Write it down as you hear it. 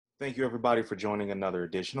Thank you, everybody, for joining another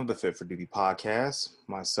edition of the Fit for Duty podcast.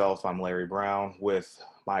 Myself, I'm Larry Brown with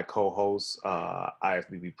my co-host,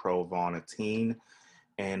 IFBB Pro Vaughn Ateen,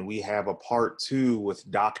 and we have a part two with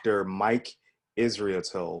Dr. Mike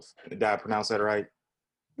Israetel. Did I pronounce that right?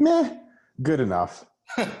 Meh, good enough.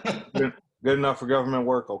 Good, good enough for government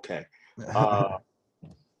work? Okay.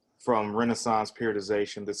 From Renaissance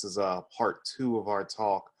Periodization, this is part two of our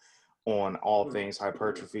talk on all things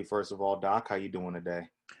hypertrophy. First of all, Doc, how you doing today?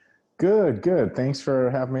 Good. Thanks for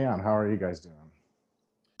having me on. How are you guys doing?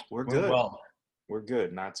 We're good. Well. We're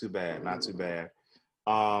good. Not too bad.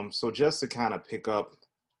 So just to kind of pick up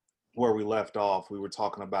where we left off, we were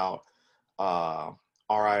talking about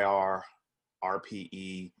RIR,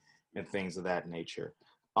 RPE, and things of that nature.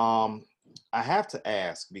 I have to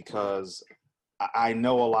ask because I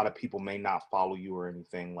know a lot of people may not follow you or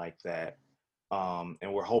anything like that,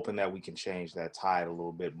 and we're hoping that we can change that tide a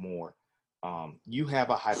little bit more. You have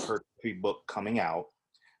a hypertrophy book coming out,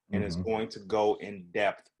 and it's going to go in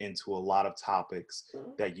depth into a lot of topics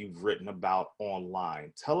that you've written about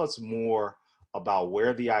online. Tell us more about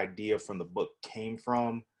where the idea from the book came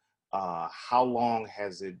from, how long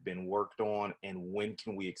has it been worked on, and when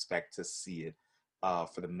can we expect to see it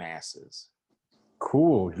for the masses?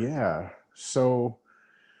 Cool, yeah. So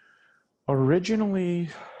originally,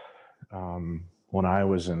 when I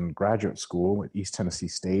was in graduate school at East Tennessee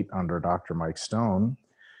State under Dr. Mike Stone,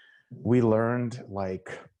 we learned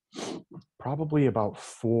probably about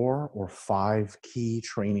 4 or 5 key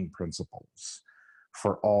training principles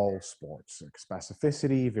for all sports: like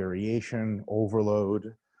specificity, variation,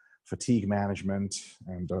 overload, fatigue management,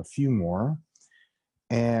 and a few more.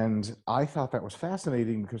 And I thought that was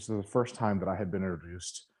fascinating because it was the first time that I had been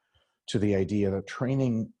introduced to the idea that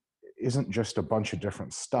training isn't just a bunch of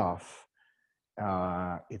different stuff.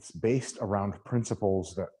 It's based around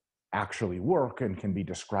principles that actually work and can be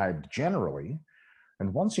described generally.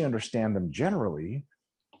 And once you understand them generally,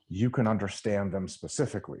 you can understand them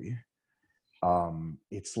specifically.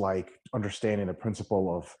 It's like understanding the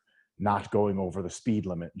principle of not going over the speed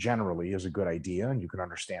limit generally is a good idea, and you can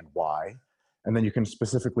understand why. And then you can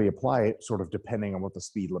specifically apply it sort of depending on what the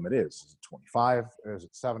speed limit is. Is it 25? Is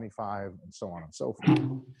it 75? And so on and so forth.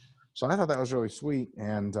 So I thought that was really sweet.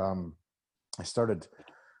 And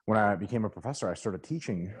when I became a professor, I started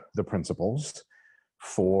teaching the principles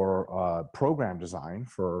for program design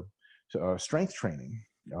for strength training,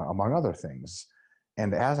 among other things.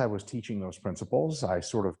 And as I was teaching those principles, I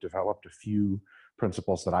sort of developed a few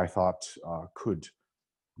principles that I thought could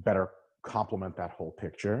better complement that whole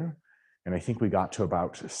picture. And I think we got to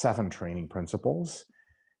about 7 training principles.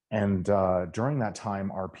 And during that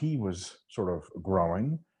time, RP was sort of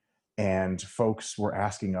growing, and folks were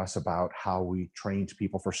asking us about how we trained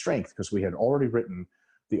people for strength, because we had already written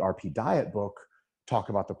the RP diet book, talk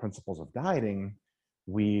about the principles of dieting.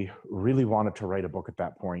 We really wanted to write a book at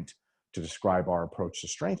that point to describe our approach to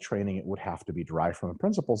strength training. It would have to be derived from the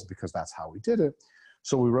principles because that's how we did it.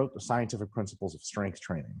 So we wrote the scientific principles of strength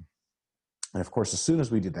training. And of course, as soon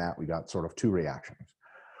as we did that, we got sort of 2 reactions.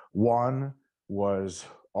 One was,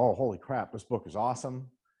 oh, holy crap, this book is awesome.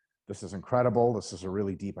 This is incredible. This is a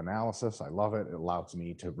really deep analysis. I love it. It allows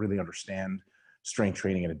me to really understand strength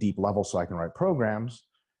training at a deep level so I can write programs.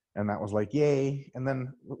 And that was like, yay. And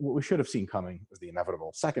then what we should have seen coming was the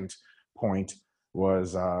inevitable second point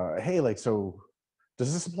was, hey, so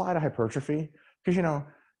does this apply to hypertrophy? Because,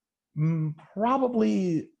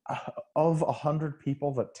 probably of 100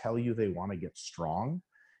 people that tell you they want to get strong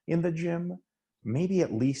in the gym, maybe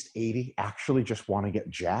at least 80 actually just want to get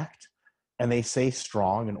jacked. And they say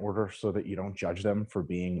strong in order so that you don't judge them for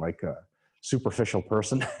being like a superficial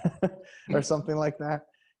person or something like that.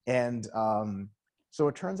 And so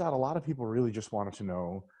it turns out a lot of people really just wanted to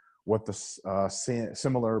know what the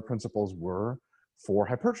similar principles were for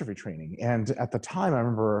hypertrophy training. And at the time, I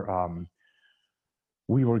remember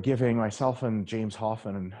we were giving, myself and James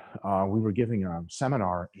Hoffman, we were giving a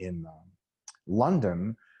seminar in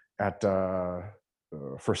London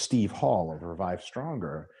for Steve Hall of Revive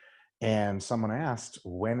Stronger. And someone asked,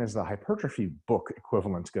 when is the hypertrophy book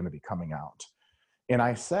equivalent going to be coming out? And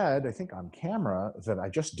I said, I think on camera, that I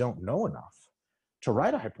just don't know enough to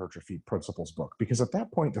write a hypertrophy principles book, because at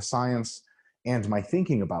that point, the science and my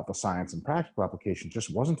thinking about the science and practical application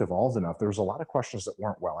just wasn't evolved enough. There was a lot of questions that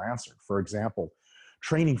weren't well answered. For example,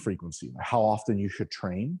 training frequency, how often you should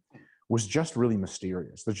train, was just really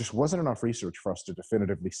mysterious. There just wasn't enough research for us to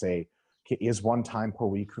definitively say, okay, is 1 time per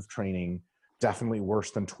week of training definitely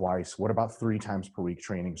worse than twice? What about 3 times per week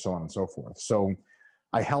training, so on and so forth? So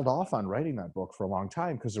I held off on writing that book for a long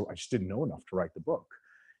time because I just didn't know enough to write the book.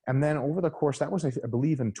 And then over the course, that was, I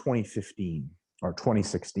believe, in 2015, or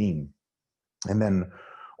 2016. And then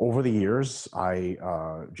over the years, I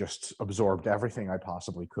just absorbed everything I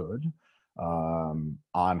possibly could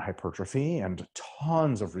on hypertrophy, and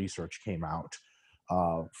tons of research came out.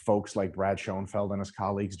 Folks like Brad Schoenfeld and his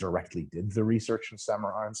colleagues directly did the research and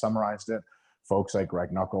summarized it. Folks like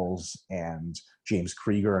Greg Nuckols and James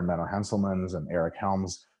Krieger and Menno Henselmans and Eric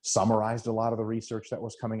Helms summarized a lot of the research that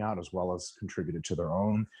was coming out, as well as contributed to their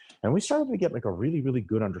own. And we started to get like a really, really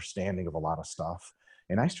good understanding of a lot of stuff.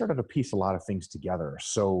 And I started to piece a lot of things together.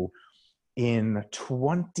 So in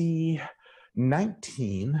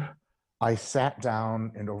 2019, I sat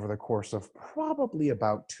down, and over the course of probably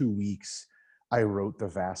about 2 weeks, I wrote the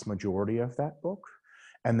vast majority of that book.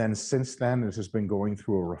 And then since then, this has been going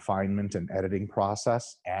through a refinement and editing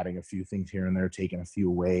process, adding a few things here and there, taking a few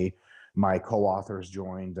away. My co-authors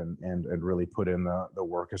joined and really put in the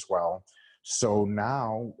work as well. So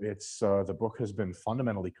now it's the book has been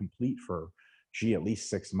fundamentally complete for, at least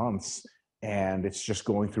 6 months. And it's just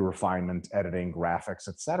going through refinement, editing, graphics,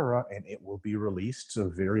 etc. And it will be released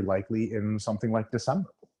very likely in something like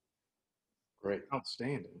December. Great.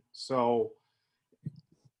 Outstanding. So,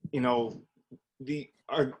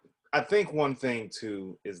 I think one thing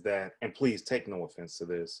too is that, and please take no offense to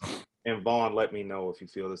this, and Vaughn, let me know if you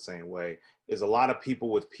feel the same way, is a lot of people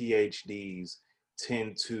with PhDs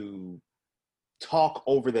tend to talk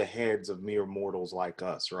over the heads of mere mortals like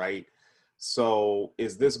us, right? So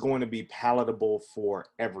is this going to be palatable for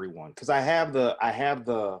everyone? Because I have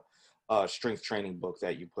the strength training book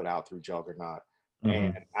that you put out through Juggernaut,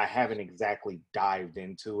 and I haven't exactly dived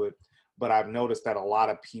into it, but I've noticed that a lot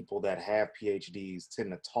of people that have PhDs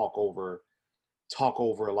tend to talk over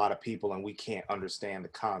a lot of people, and we can't understand the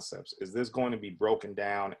concepts. Is this going to be broken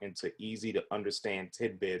down into easy to understand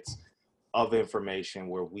tidbits of information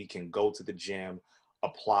where we can go to the gym,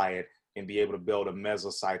 apply it, and be able to build a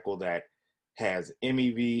mesocycle that has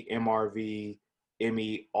MEV, MRV,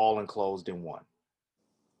 ME all enclosed in one?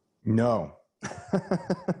 No.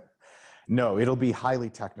 No, it'll be highly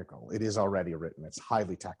technical. It is already written. It's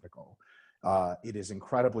highly technical. It is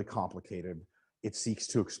incredibly complicated. It seeks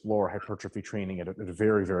to explore hypertrophy training at a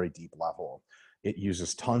very, very deep level. It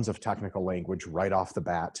uses tons of technical language right off the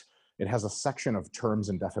bat. It has a section of terms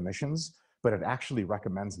and definitions, but it actually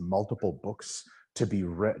recommends multiple books to be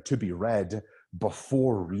read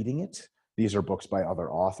before reading it. These are books by other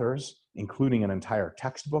authors, including an entire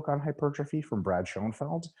textbook on hypertrophy from Brad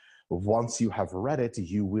Schoenfeld. Once you have read it,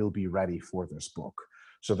 you will be ready for this book.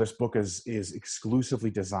 So this book is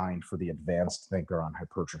exclusively designed for the advanced thinker on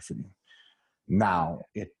hypertrophy. Now,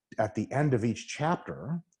 at the end of each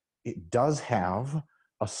chapter, it does have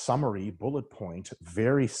a summary bullet point,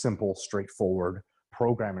 very simple, straightforward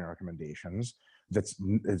programming recommendations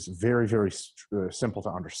it's very, very simple to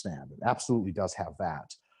understand. It absolutely does have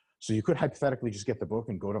that. So you could hypothetically just get the book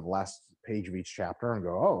and go to the last page of each chapter and go,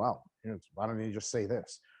 oh, well, why don't you just say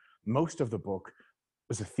this? Most of the book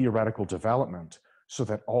is a theoretical development so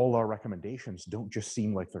that all our recommendations don't just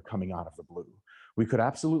seem like they're coming out of the blue. We could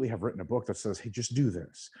absolutely have written a book that says, hey, just do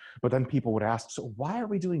this. But then people would ask, so why are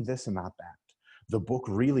we doing this and not that? The book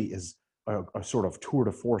really is a sort of tour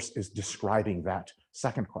de force, is describing that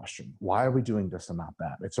second question. Why are we doing this and not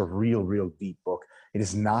that? It's a real, real deep book. It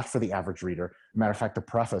is not for the average reader. Matter of fact, the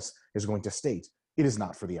preface is going to state, it is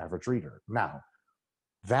not for the average reader. Now,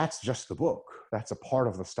 that's just the book. That's a part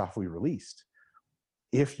of the stuff we released.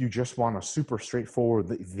 If you just want a super straightforward,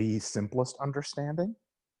 the simplest understanding,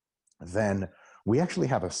 then we actually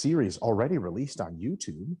have a series already released on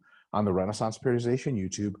YouTube, on the Renaissance Periodization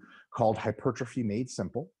YouTube, called Hypertrophy Made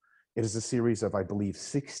Simple. It is a series of, I believe,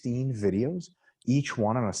 16 videos, each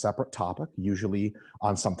one on a separate topic, usually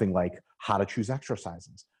on something like how to choose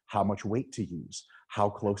exercises, how much weight to use, how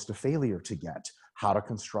close to failure to get, how to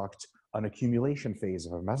construct an accumulation phase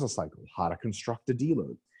of a mesocycle, how to construct a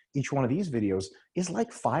deload. Each one of these videos is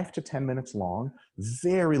like 5 to 10 minutes long,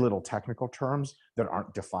 very little technical terms that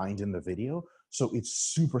aren't defined in the video. So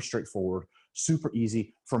it's super straightforward, super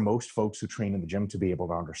easy for most folks who train in the gym to be able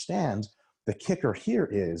to understand. The kicker here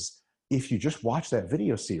is, if you just watch that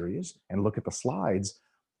video series and look at the slides,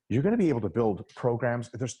 you're going to be able to build programs.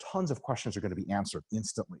 There's tons of questions that are going to be answered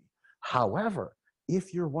instantly. However,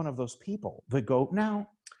 if you're one of those people that go, now,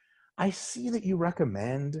 I see that you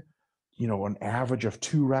recommend, an average of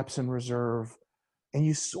 2 reps in reserve, and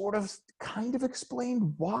you sort of kind of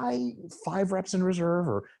explained why 5 reps in reserve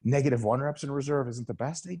or -1 reps in reserve isn't the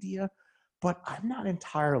best idea, but I'm not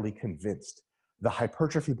entirely convinced the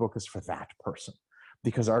hypertrophy book is for that person,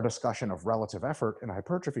 because our discussion of relative effort in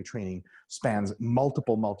hypertrophy training spans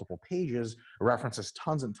multiple pages, references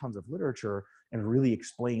tons and tons of literature, and really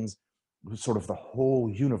explains sort of the whole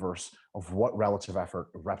universe of what relative effort,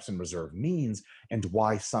 reps, and reserve means, and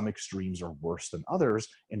why some extremes are worse than others,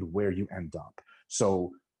 and where you end up.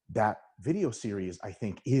 So that video series, I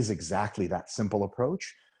think, is exactly that simple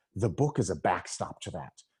approach. The book is a backstop to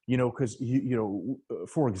that. Because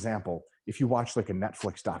for example, if you watch like a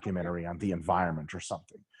Netflix documentary on the environment or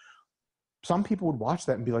something, some people would watch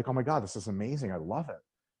that and be like, oh my God, this is amazing. I love it.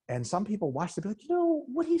 And some people watch it and be like,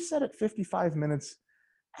 what he said at 55 minutes,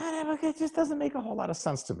 it just doesn't make a whole lot of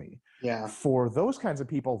sense to me. Yeah. For those kinds of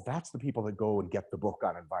people, that's the people that go and get the book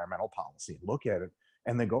on environmental policy, look at it,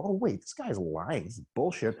 and they go, oh, wait, this guy's lying. This is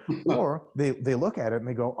bullshit. Or they look at it and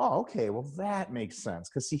they go, oh, okay, well, that makes sense.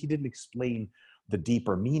 Because, see, he didn't explain the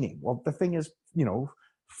deeper meaning. Well, the thing is,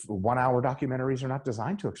 1 hour documentaries are not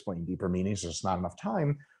designed to explain deeper meanings. There's just not enough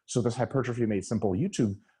time. So this Hypertrophy Made Simple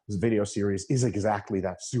YouTube video series is exactly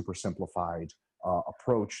that super simplified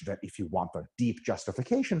approach that if you want the deep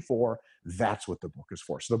justification for, that's what the book is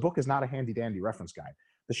for. So the book is not a handy dandy reference guide.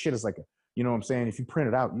 The shit is like, you know what I'm saying? If you print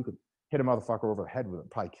it out, you could hit a motherfucker over the head with it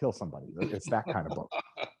and probably kill somebody. It's that kind of book.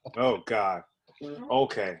 Oh God.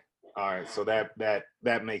 Okay. All right. So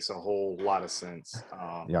that makes a whole lot of sense.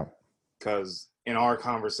 Yeah. Because in our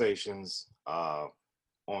conversations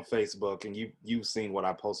on Facebook, and you've seen what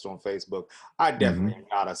I post on Facebook, I definitely am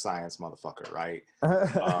not a science motherfucker, right?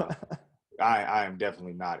 I am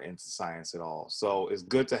definitely not into science at all. So it's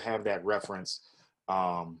good to have that reference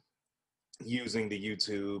using the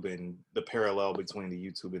YouTube and the parallel between the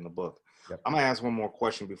YouTube and the book. Yep. I'm going to ask one more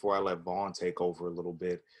question before I let Vaughn take over a little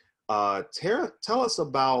bit. Tell us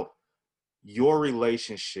about your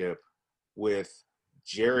relationship with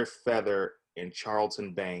Jared Feather and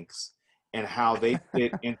Charlton Banks and how they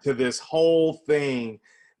fit into this whole thing.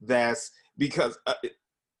 That's because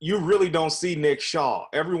you really don't see Nick Shaw.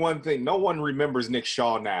 No one remembers Nick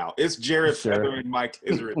Shaw now. It's Jared Feather and Mike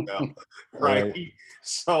Israel, right?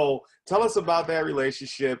 So tell us about that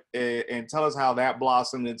relationship and tell us how that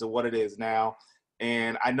blossomed into what it is now.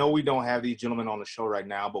 And I know we don't have these gentlemen on the show right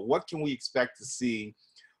now, but what can we expect to see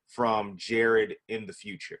from Jared in the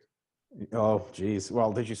future? Oh, geez.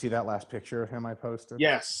 Well, did you see that last picture of him I posted?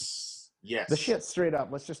 Yes. The shit, straight up,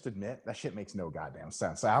 let's just admit, that shit makes no goddamn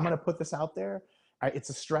sense. So I'm going to put this out there. It's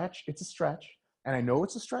a stretch. And I know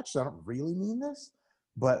it's a stretch, so I don't really mean this.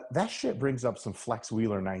 But that shit brings up some Flex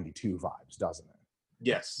Wheeler 92 vibes, doesn't it?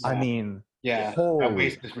 Yes. I mean, that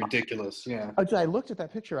waist is ridiculous. Yeah. I looked at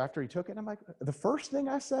that picture after he took it, and I'm like, the first thing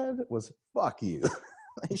I said was, fuck you.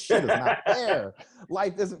 This shit is not fair.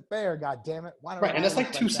 Life isn't fair, god damn it. Why don't and that's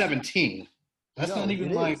like 217. That's not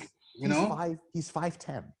even like, he's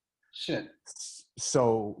 5'10". Shit.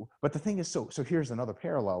 So, but the thing is, so here's another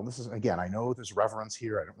parallel. This is, again, I know there's reverence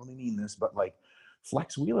here. I don't really mean this, but like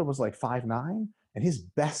Flex Wheeler was like 5'9", and his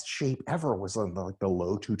best shape ever was in the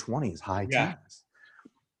low 220s, high 10s.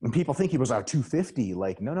 And people think he was 250.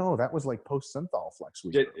 Like, no, that was like post-synthol Flex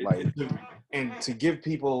Wheeler. And to give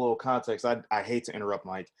people a little context, I hate to interrupt,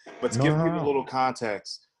 Mike, but to give people a little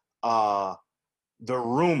context, the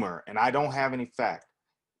rumor, and I don't have any fact,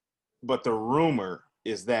 but the rumor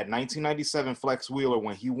is that 1997 Flex Wheeler,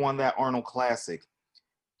 when he won that Arnold Classic,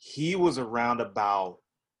 he was around about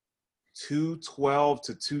 212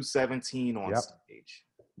 to 217 on stage.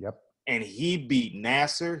 Yep. And he beat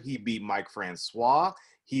Nasser, he beat Mike Francois,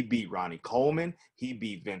 he beat Ronnie Coleman, he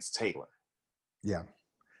beat Vince Taylor. Yeah.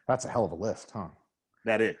 That's a hell of a list, huh?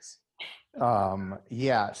 That is.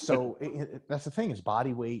 So that's the thing, is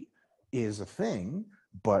body weight is a thing,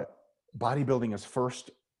 but bodybuilding is first,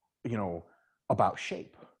 about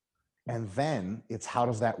shape. And then it's how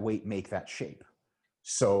does that weight make that shape?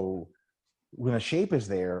 So when the shape is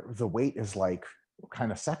there, the weight is like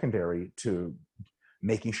kind of secondary to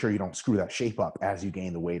making sure you don't screw that shape up as you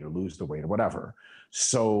gain the weight or lose the weight or whatever.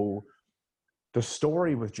 So the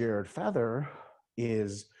story with Jared Feather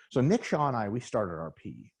is, so Nick Shaw and I, we started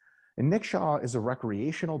RP. And Nick Shaw is a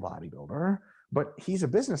recreational bodybuilder, but he's a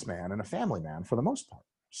businessman and a family man for the most part.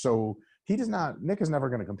 So Nick is never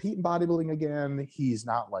going to compete in bodybuilding again. He's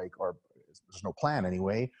not or there's no plan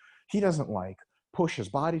anyway. He doesn't push his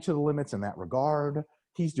body to the limits in that regard.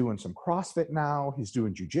 He's doing some CrossFit now. He's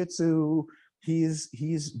doing jujitsu. He's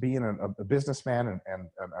being a businessman and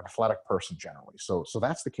an athletic person generally. So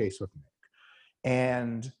that's the case with Nick.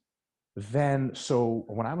 And then, so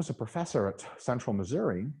when I was a professor at Central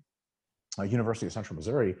Missouri, University of Central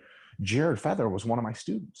Missouri, Jared Feather was one of my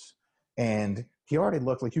students. And he already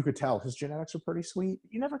looked like, you could tell his genetics were pretty sweet.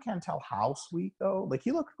 You never can tell how sweet though.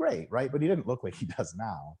 He looked great, right? But he didn't look like he does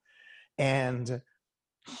now. And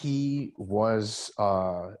he was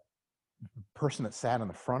a person that sat in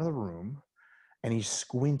the front of the room, and he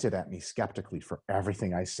squinted at me skeptically for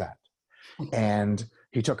everything I said. And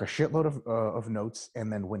he took a shitload of notes.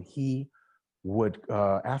 And then when he would,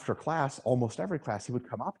 after class, almost every class, he would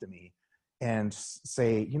come up to me and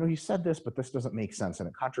say, you said this, but this doesn't make sense. And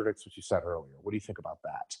it contradicts what you said earlier. What do you think about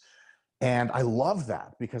that? And I love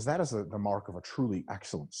that, because that is the mark of a truly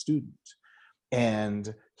excellent student.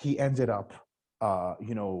 And he ended up,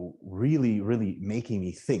 really, really making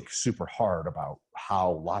me think super hard about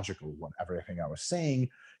how logical everything I was saying.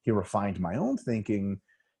 He refined my own thinking.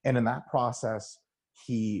 And in that process,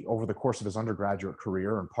 he, over the course of his undergraduate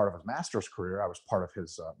career and part of his master's career, I was part of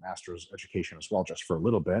his master's education as well, just for a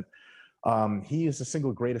little bit. He is the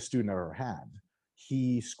single greatest student I've ever had.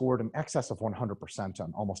 He scored in excess of 100%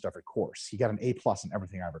 on almost every course. He got an A+ in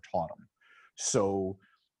everything I ever taught him. So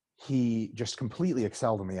he just completely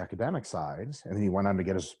excelled on the academic side, and then he went on to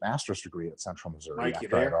get his master's degree at Central Missouri Mike,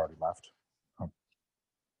 after I had already left.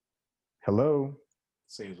 Hello?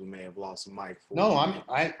 Seems we may have lost Mike. No,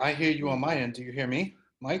 I hear you on my end. Do you hear me,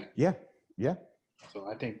 Mike? Yeah. So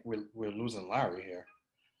I think we're losing Larry here.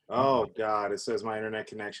 Oh God, it says my internet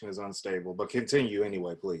connection is unstable, but continue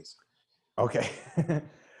anyway, please. Okay.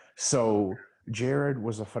 So Jared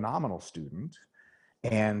was a phenomenal student,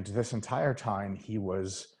 and this entire time he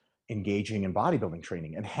was engaging in bodybuilding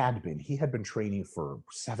training, and he had been training for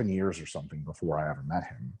 7 years or something before I ever met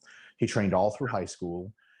him. He trained all through high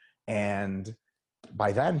school, and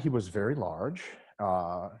by then he was very large,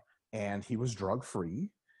 and he was drug-free.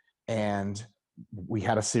 And we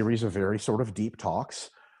had a series of very sort of deep talks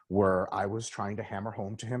where I was trying to hammer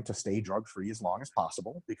home to him to stay drug-free as long as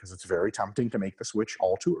possible, because it's very tempting to make the switch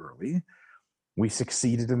all too early. We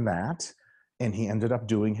succeeded in that, and he ended up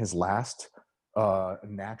doing his last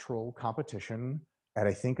natural competition at,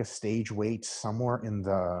 I think, a stage weight somewhere in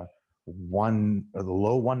the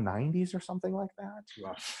low 190s or something like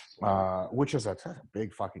that, which is a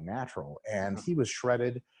big fucking natural. And he was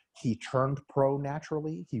shredded. He turned pro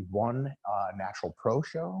naturally. He won a natural pro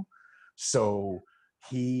show. So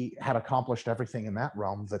he had accomplished everything in that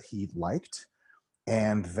realm that he liked.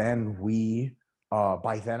 And then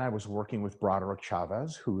by then I was working with Broderick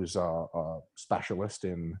Chavez, who is a specialist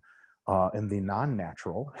in the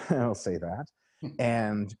non-natural, I'll say that.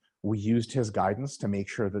 And we used his guidance to make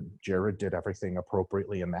sure that Jared did everything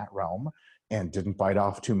appropriately in that realm and didn't bite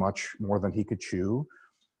off too much more than he could chew.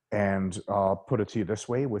 And put it to you this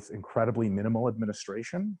way, with incredibly minimal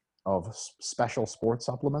administration of special sports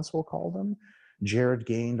supplements, we'll call them, Jared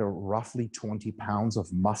gained roughly 20 pounds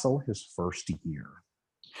of muscle his first year.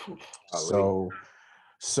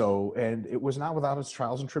 So, and it was not without its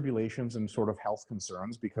trials and tribulations and sort of health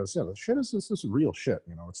concerns, because the shit this is real shit.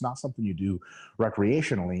 It's not something you do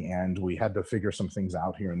recreationally, and we had to figure some things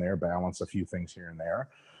out here and there, balance a few things here and there.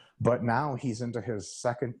 But now he's into his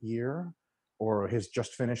second year, or has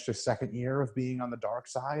just finished his second year of being on the dark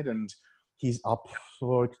side, and he's up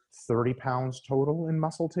like 30 pounds total in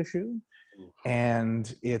muscle tissue.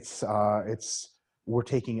 And we're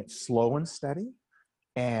taking it slow and steady.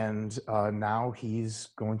 And now he's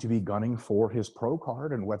going to be gunning for his pro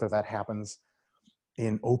card, and whether that happens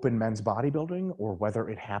in open men's bodybuilding or whether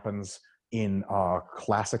it happens in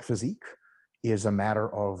classic physique is a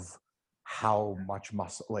matter of how much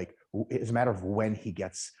muscle, it's a matter of when he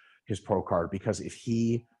gets his pro card. Because if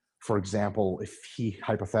he, for example, if he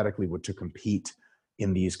hypothetically were to compete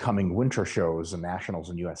in these coming winter shows and nationals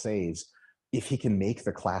and USAs, if he can make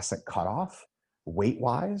the classic cutoff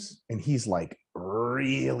weight-wise, and he's like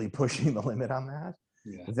really pushing the limit on that,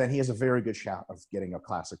 then he has a very good shot of getting a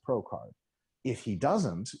classic pro card. If he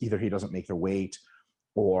doesn't, either he doesn't make the weight,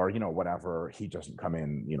 or whatever, he doesn't come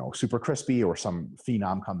in super crispy, or some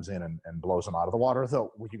phenom comes in and blows him out of the water.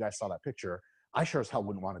 Though when you guys saw that picture, I sure as hell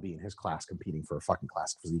wouldn't want to be in his class competing for a fucking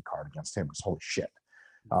classic physique card against him, because holy shit.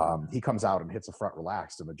 He comes out and hits a front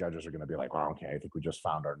relaxed, and the judges are going to be like, well, okay, I think we just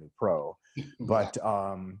found our new pro. But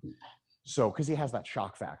so, because he has that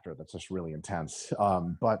shock factor that's just really intense.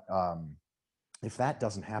 But if that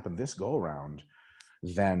doesn't happen this go around,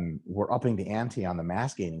 then we're upping the ante on the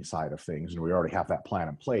mass gaining side of things, and we already have that plan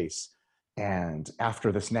in place. And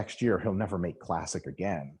after this next year, he'll never make classic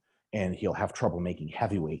again, and he'll have trouble making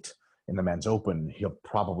heavyweight in the men's open. He'll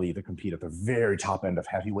probably either compete at the very top end of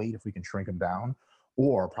heavyweight if we can shrink him down,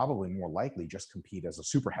 or probably more likely just compete as a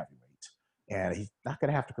super heavyweight. And he's not going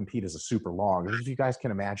to have to compete as a super long. If you guys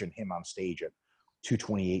can imagine him on stage at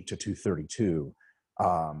 228 to 232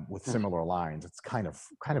 with similar lines, it's kind of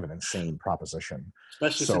an insane proposition.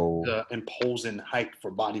 Especially since the imposing height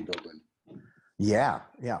for bodybuilding. Yeah.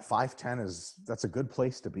 5'10" that's a good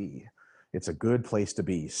place to be. It's a good place to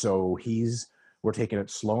be. So we're taking it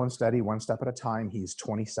slow and steady, one step at a time. He's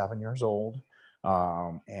 27 years old.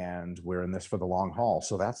 and we're in this for the long haul.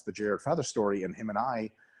 So that's the Jared Feather story. And him and I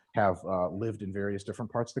have lived in various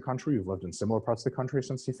different parts of the country. We've lived in similar parts of the country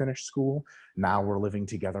since he finished school. Now we're living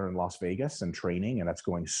together in Las Vegas and training, and that's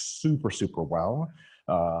going super, super well.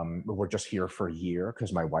 We're just here for a year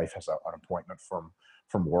because my wife has an appointment from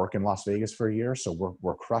work in Las Vegas for a year. So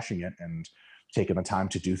we're crushing it and taking the time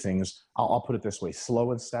to do things. I'll put it this way: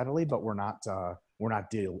 slow and steadily, but we're not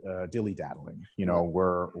dilly daddling. You know,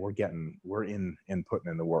 we're in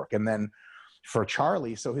putting in the work. And then for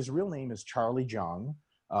Charlie, so his real name is Charlie Jung.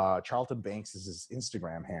 Charlton Banks is his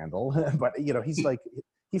Instagram handle, but you know, he's like,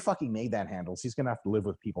 he fucking made that handle. So he's going to have to live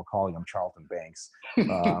with people calling him Charlton Banks.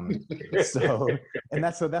 So, and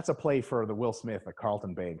that's a play for the Will Smith, a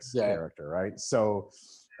Carlton Banks character, right? So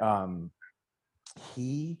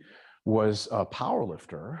he was a power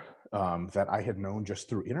lifter that I had known just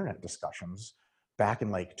through internet discussions back in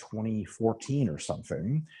like 2014 or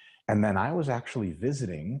something. And then I was actually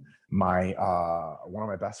visiting my one of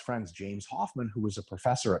my best friends, James Hoffman, who was a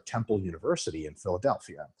professor at Temple University in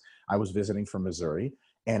Philadelphia. I was visiting from Missouri,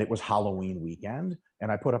 and it was Halloween weekend. And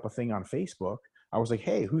I put up a thing on Facebook. I was like,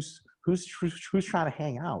 "Hey, who's trying to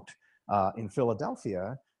hang out in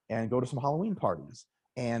Philadelphia and go to some Halloween parties?"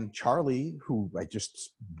 And Charlie, who I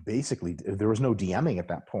just basically, there was no DMing at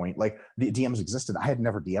that point. Like the DMs existed. I had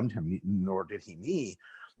never DM'd him, nor did he me.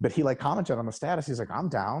 But he like commented on the status. He's like, "I'm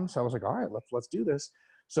down." So I was like, "All right, let's do this."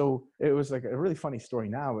 So it was like a really funny story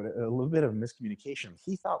now, but a little bit of miscommunication.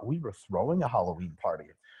 He thought we were throwing a Halloween party.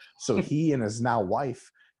 So he and his now wife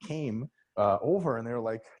came over, and they were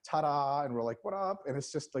like, "Ta-da!" And we're like, "What up?" And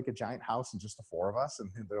it's just like a giant house and just the four of us. And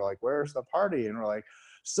they're like, "Where's the party?" And we're like,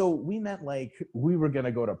 so we meant like we were going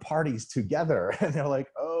to go to parties together. And they're like,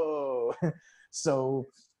 "Oh." So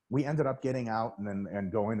we ended up getting out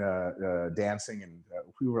and going to dancing, and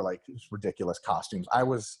we were like, it was ridiculous costumes. I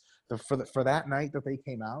was for that night that they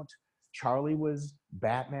came out. Charlie was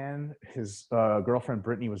Batman. His girlfriend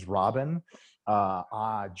Brittany was Robin.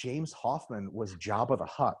 James Hoffman was Jabba the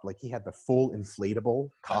Hutt. Like he had the full inflatable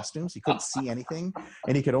costumes. He couldn't see anything,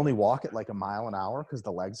 and he could only walk at like a mile an hour because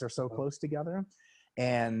the legs are so close together.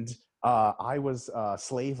 And I was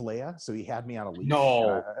Slave Leia, so he had me on a leash.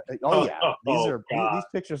 No. Oh yeah, these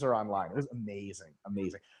pictures are online. It was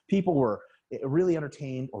amazing. People were really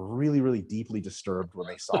entertained or really, really deeply disturbed when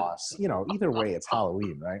they saw us. You know, either way, it's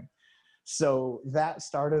Halloween, right? So that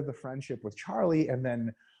started the friendship with Charlie, and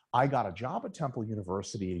then I got a job at Temple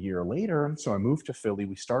University a year later. So I moved to Philly.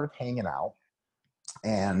 We started hanging out,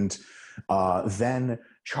 and then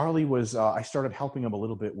Charlie was. I started helping him a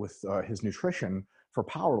little bit with his nutrition for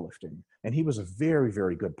powerlifting. And he was a very,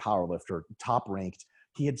 very good powerlifter, top ranked.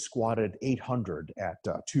 He had squatted 800 at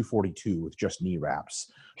 242 with just knee wraps.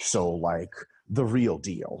 So like the real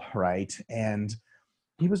deal, right? And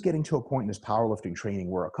he was getting to a point in his powerlifting training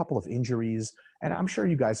where a couple of injuries, and I'm sure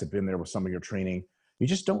you guys have been there with some of your training, you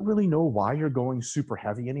just don't really know why you're going super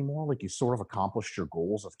heavy anymore. Like you sort of accomplished your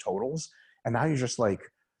goals of totals. And now you're just like,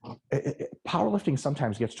 powerlifting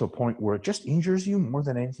sometimes gets to a point where it just injures you more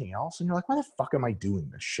than anything else. And you're like, why the fuck am I doing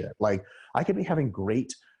this shit? Like I could be having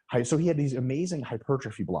great, so he had these amazing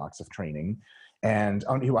hypertrophy blocks of training, and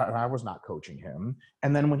I was not coaching him.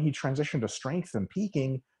 And then when he transitioned to strength and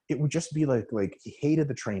peaking, it would just be like he hated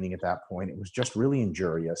the training at that point. It was just really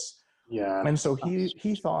injurious. Yeah. And so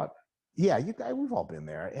he thought, yeah, you guys, we've all been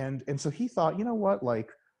there. And so he thought, you know what, like,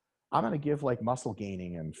 I'm going to give like muscle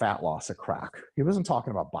gaining and fat loss a crack. He wasn't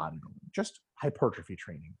talking about bodybuilding, just hypertrophy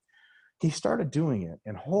training. He started doing it,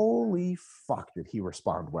 and holy fuck did he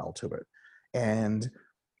respond well to it. And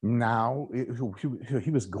now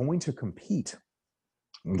he was going to compete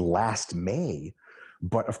last May,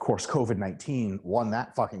 but of course COVID-19 won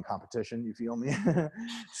that fucking competition. You feel me?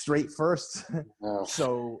 Straight first. Oh.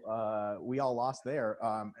 So we all lost there.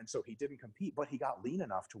 And so he didn't compete, but he got lean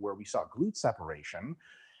enough to where we saw glute separation.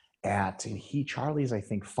 Charlie's, I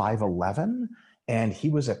think, 5'11", and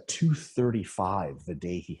he was at 235 the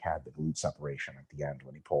day he had the glute separation at the end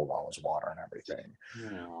when he pulled all his water and everything.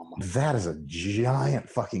 That is a giant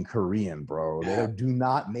fucking Korean, bro. They do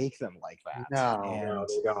not make them like that. No,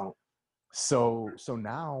 they don't. So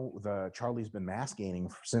now Charlie's been mass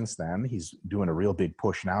gaining since then. He's doing a real big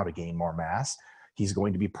push now to gain more mass. He's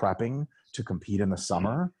going to be prepping to compete in the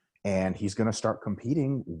summer, and he's going to start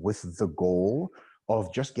competing with the goal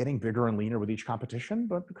of just getting bigger and leaner with each competition,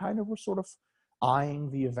 but kind of we're sort of eyeing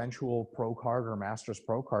the eventual pro card or master's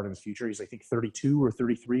pro card in his future. He's, I think, 32 or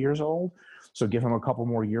 33 years old. So give him a couple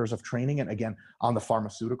more years of training. And again, on the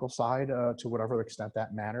pharmaceutical side, to whatever extent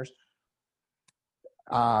that matters,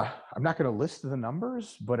 I'm not going to list the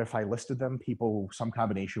numbers, but if I listed them, some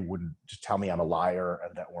combination wouldn't just tell me I'm a liar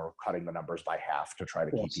and that we're cutting the numbers by half to try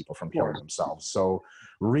to keep people from killing themselves. So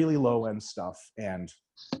really low end stuff, and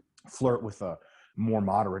flirt with a more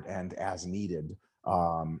moderate end as needed.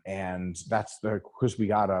 And that's because we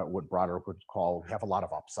got what Broderick would call, we have a lot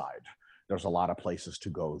of upside. There's a lot of places to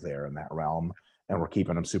go there in that realm, and we're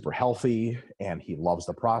keeping him super healthy, and he loves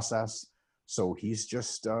the process. So he's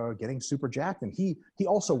just getting super jacked. And he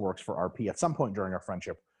also works for RP. At some point during our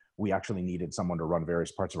friendship, we actually needed someone to run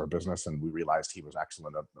various parts of our business, and we realized he was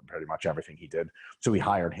excellent at pretty much everything he did. So we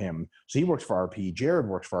hired him. So he works for RP. Jared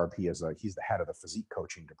works for RP he's the head of the physique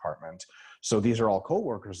coaching department. So these are all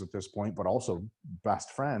coworkers at this point, but also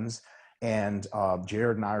best friends. And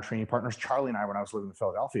Jared and I are training partners. Charlie and I, when I was living in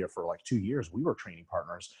Philadelphia for like 2 years, we were training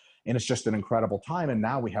partners. And it's just an incredible time. And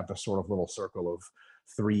now we have this sort of little circle of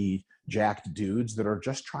 3 jacked dudes that are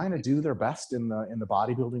just trying to do their best in the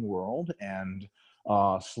bodybuilding world, and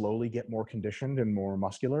slowly get more conditioned and more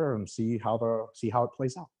muscular, and see how it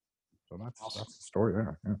plays out. So that's the story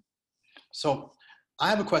there. Yeah. So I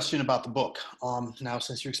have a question about the book. Now,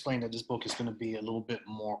 since you explained that this book is going to be a little bit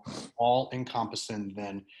more all-encompassing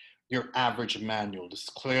than your average manual. This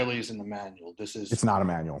clearly isn't a manual. It's not a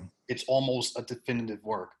manual. It's almost a definitive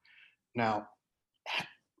work. Now,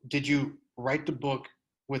 did you write the book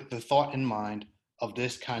with the thought in mind of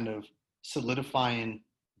this kind of solidifying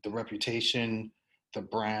the reputation, the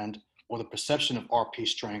brand, or the perception of RP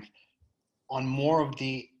Strength on more of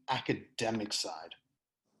the academic side,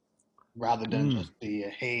 rather than just the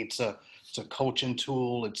hey, it's a coaching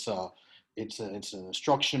tool, it's an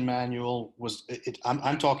instruction manual?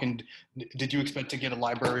 I'm talking, did you expect to get a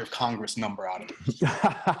Library of Congress number out of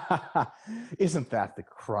it? Isn't that the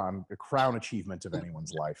crown achievement of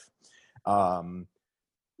anyone's life?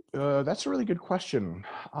 That's a really good question.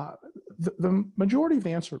 The majority of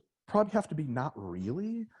the answer probably have to be not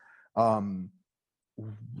really.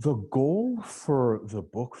 The goal for the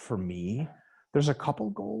book for me, there's a couple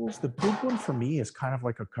goals. The big one for me is kind of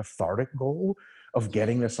like a cathartic goal of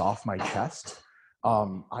getting this off my chest.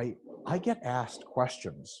 I get asked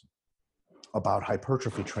questions about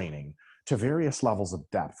hypertrophy training to various levels of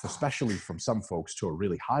depth, especially from some folks to a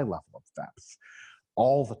really high level of depth,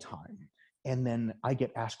 all the time. And then I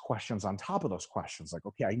get asked questions on top of those questions, like,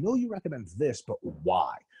 okay, I know you recommend this, but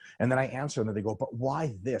why? And then I answer, and then they go, but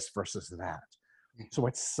why this versus that? So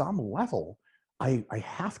at some level, I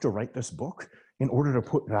have to write this book in order to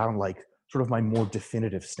put down like sort of my more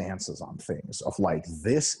definitive stances on things of like,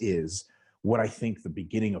 this is what I think the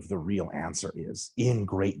beginning of the real answer is in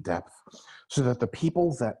great depth, so that the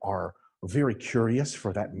people that are very curious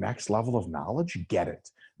for that next level of knowledge get it.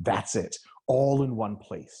 That's it, all in one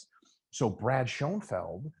place. So Brad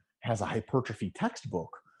Schoenfeld has a hypertrophy textbook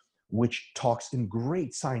which talks in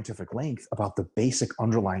great scientific length about the basic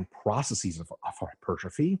underlying processes of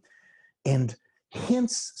hypertrophy, and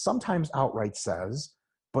hints, sometimes outright says,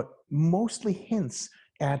 but mostly hints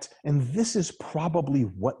at, and this is probably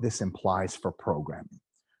what this implies for programming,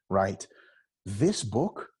 right? This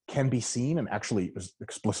book can be seen, and actually is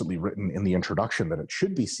explicitly written in the introduction that it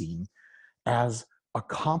should be seen, as a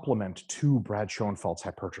complement to Brad Schoenfeld's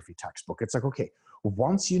hypertrophy textbook. It's like, okay,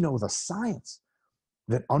 once you know the science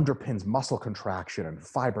that underpins muscle contraction and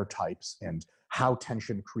fiber types and how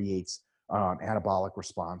tension creates anabolic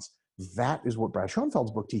response, that is what Brad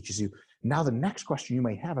Schoenfeld's book teaches you. Now, the next question you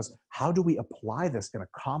may have is, how do we apply this in a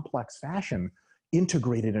complex fashion,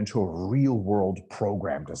 integrated into a real world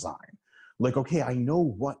program design? Like, okay, I know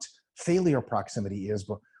what failure proximity is,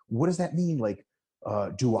 but what does that mean? Like,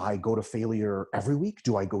 do I go to failure every week?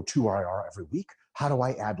 Do I go to RIR every week? How do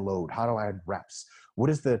I add load? How do I add reps? What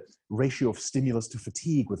is the ratio of stimulus to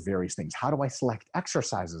fatigue with various things? How do I select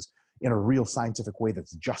exercises in a real scientific way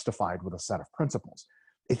that's justified with a set of principles?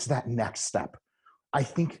 It's that next step. I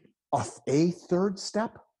think a third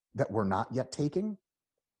step that we're not yet taking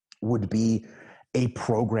would be a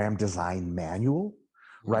program design manual,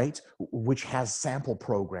 right? Which has sample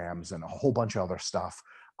programs and a whole bunch of other stuff.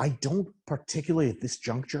 I don't particularly at this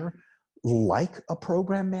juncture like a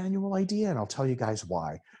program manual idea, and I'll tell you guys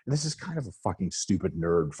why. And this is kind of a fucking stupid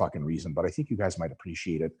nerd fucking reason, but I think you guys might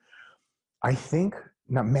appreciate it. I think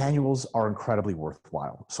now manuals are incredibly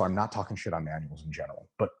worthwhile, so I'm not talking shit on manuals in general.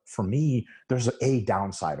 But for me, there's a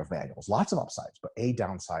downside of manuals, lots of upsides, but a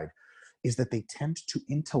downside is that they tend to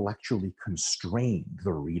intellectually constrain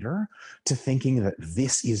the reader to thinking that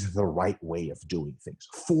this is the right way of doing things.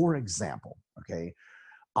 For example, okay,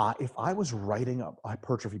 if I was writing a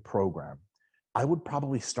hypertrophy program, I would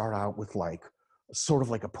probably start out with like sort of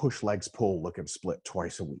like a push legs pull look and split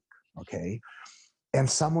twice a week, okay? And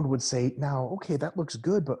someone would say, now, okay, that looks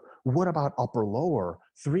good, but what about upper lower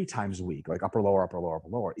 3 times a week? Like upper lower, upper lower, upper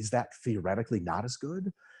lower. Is that theoretically not as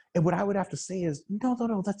good? And what I would have to say is, no,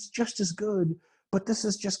 that's just as good. But this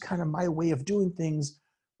is just kind of my way of doing things.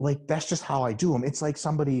 Like, that's just how I do them. It's like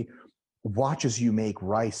somebody watches you make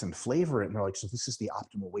rice and flavor it, and they're like, so this is the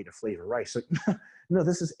optimal way to flavor rice. Like, no,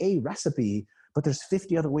 this is a recipe, but there's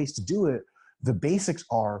 50 other ways to do it. The basics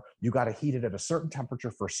are you got to heat it at a certain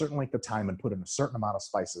temperature for a certain length of time and put in a certain amount of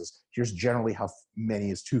spices. Here's generally how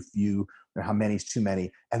many is too few and how many is too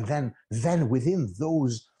many. And then within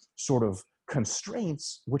those sort of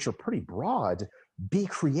constraints, which are pretty broad, be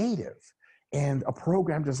creative. And a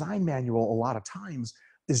program design manual, a lot of times,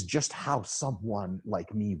 is just how someone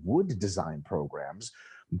like me would design programs.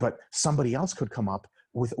 But somebody else could come up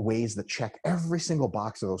with ways that check every single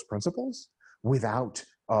box of those principles without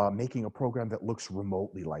making a program that looks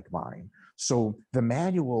remotely like mine. So the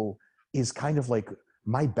manual is kind of like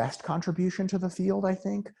my best contribution to the field, I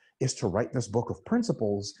think, is to write this book of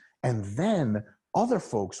principles, and then other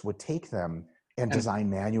folks would take them and design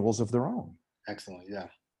manuals of their own. Excellent, yeah.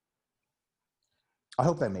 I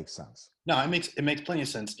hope that makes sense. No, it makes plenty of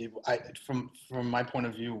sense, Steve. From my point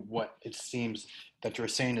of view, what it seems that you're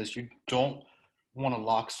saying is you don't want to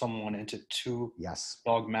lock someone into too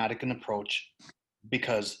dogmatic an approach,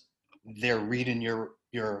 because they're reading your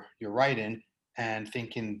writing and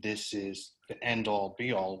thinking this is the end all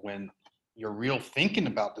be all, when your real thinking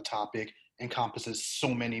about the topic encompasses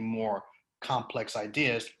so many more complex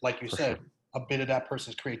ideas. Like you said, a bit of that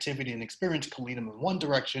person's creativity and experience can lead them in one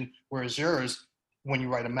direction, whereas yours, when you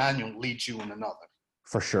write a manual, leads you in another.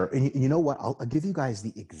 For sure. And you know what? I'll give you guys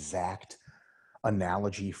the exact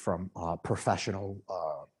analogy from professional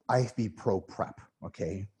IFB Pro prep,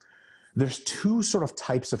 okay? There's 2 sort of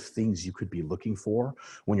types of things you could be looking for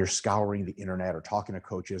when you're scouring the internet or talking to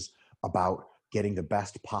coaches about getting the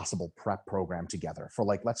best possible prep program together for,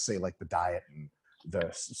 like, let's say like the diet and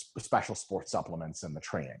the special sports supplements and the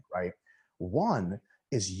training, right? One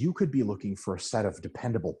is you could be looking for a set of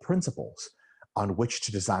dependable principles on which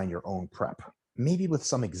to design your own prep, maybe with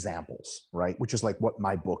some examples, right? Which is like what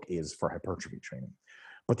my book is for hypertrophy training.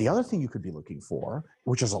 But the other thing you could be looking for,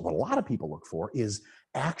 which is what a lot of people look for, is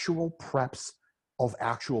actual preps of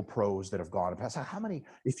actual pros that have gone past. How many,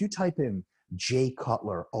 if you type in Jay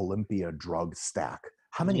Cutler Olympia drug stack,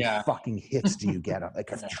 how many fucking hits do you get?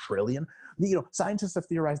 Like a trillion? You know, scientists have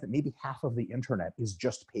theorized that maybe half of the internet is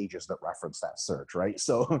just pages that reference that search, right?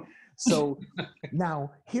 So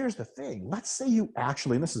now here's the thing. Let's say you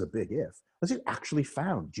actually, and this is a big if, let's say you actually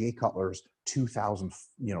found Jay Cutler's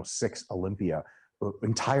 2006 Olympia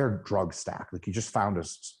entire drug stack. Like you just found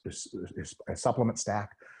a supplement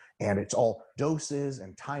stack, and it's all doses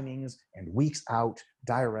and timings and weeks out,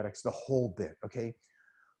 diuretics, the whole bit, okay?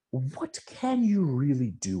 What can you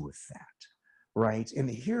really do with that, right? And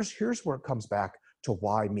here's where it comes back to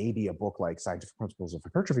why maybe a book like Scientific Principles of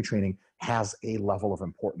Hypertrophy Training has a level of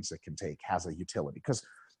importance it can take, has a utility. Because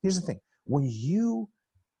here's the thing, when you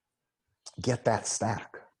get that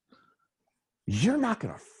stack, you're not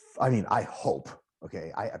gonna, I hope,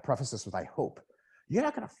 okay, I preface this with I hope, you're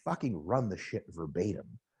not gonna fucking run the shit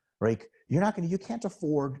verbatim, right? You can't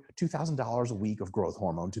afford $2,000 a week of growth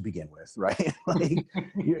hormone to begin with, right? Like,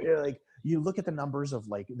 you're like, you look at the numbers of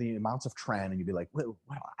like the amounts of tren and you'd be like, well,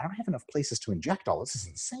 I don't have enough places to inject all this. This is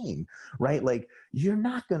insane, right? Like, you're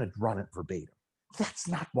not going to run it verbatim. That's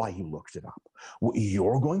not why you looked it up. What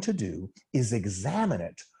you're going to do is examine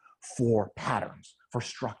it for patterns, for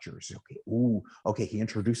structures. Okay, he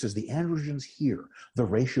introduces the androgens here. The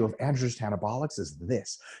ratio of androgens to anabolics is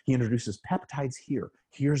this. He introduces peptides here.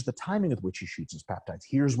 Here's the timing at which he shoots his peptides.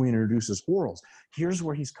 Here's where he introduces orals. Here's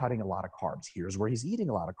where he's cutting a lot of carbs. Here's where he's eating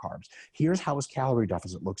a lot of carbs. Here's how his calorie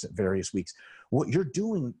deficit looks at various weeks. What you're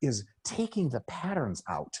doing is taking the patterns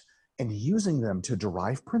out and using them to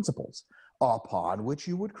derive principles upon which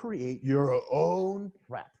you would create your own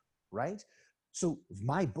prep, right? So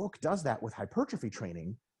my book does that with hypertrophy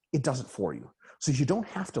training. It does it for you. So you don't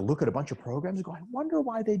have to look at a bunch of programs and go, I wonder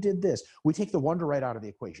why they did this. We take the wonder right out of the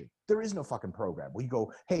equation. There is no fucking program. We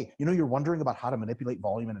go, hey, you're wondering about how to manipulate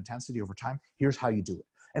volume and intensity over time. Here's how you do it.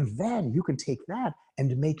 And then you can take that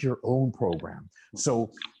and make your own program.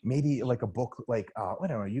 So maybe like a book like, I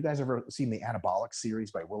don't know, you guys ever seen the Anabolics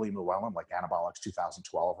series by William Llewellyn, like Anabolics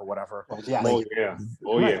 2012 or whatever? Yeah. Oh, yeah.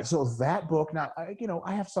 Right. So that book, now,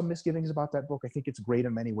 I have some misgivings about that book. I think it's great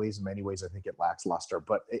in many ways. In many ways, I think it lacks luster,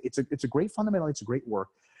 but it's a great fundamental. It's a great work.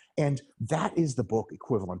 And that is the book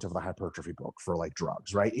equivalent of the hypertrophy book for like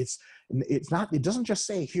drugs, right? It's not, it doesn't just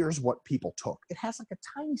say, here's what people took. It has like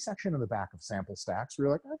a tiny section in the back of sample stacks where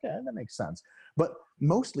you're like, okay, that makes sense. But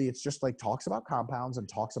mostly it's just like talks about compounds and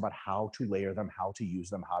talks about how to layer them, how to use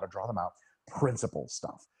them, how to draw them out, principle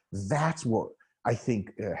stuff. That's what I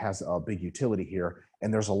think has a big utility here.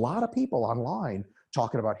 And there's a lot of people online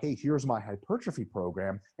talking about, hey, here's my hypertrophy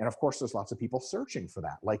program. And of course, there's lots of people searching for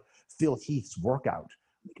that, like Phil Heath's workout.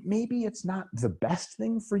 Maybe it's not the best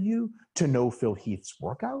thing for you to know Phil Heath's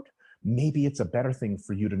workout. Maybe it's a better thing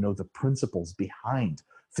for you to know the principles behind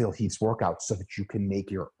Phil Heath's workout so that you can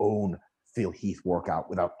make your own Phil Heath workout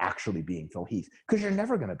without actually being Phil Heath, because you're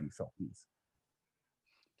never going to be Phil Heath.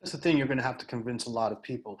 That's the thing, you're going to have to convince a lot of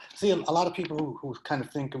people. See, a lot of people who kind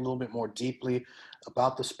of think a little bit more deeply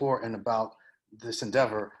about the sport and about this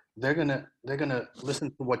endeavor, they're gonna listen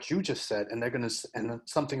to what you just said, and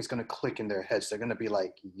something's gonna click in their heads. They're gonna be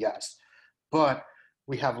like, yes. But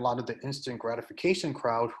we have a lot of the instant gratification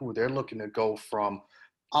crowd who they're looking to go from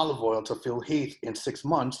olive oil to Phil Heath in 6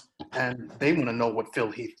 months, and they want to know what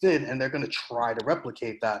Phil Heath did, and they're gonna try to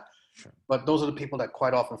replicate that. Sure. But those are the people that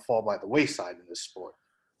quite often fall by the wayside in this sport.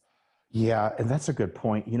 Yeah, and that's a good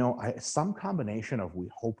point. You know, some combination of we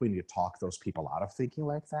hoping to talk those people out of thinking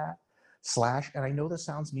like that, / and I know this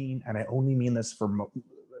sounds mean, and I only mean this for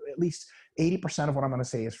at least 80% of what I'm going to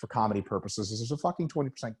say is for comedy purposes. There's a fucking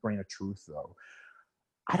 20% grain of truth, though.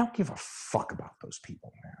 I don't give a fuck about those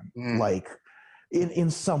people, man. Like,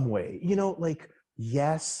 in some way, you know, like,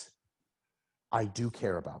 yes, I do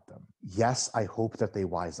care about them. Yes, I hope that they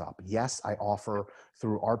wise up. Yes, I offer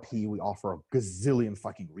through RP, we offer a gazillion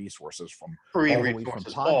fucking resources from Free all the way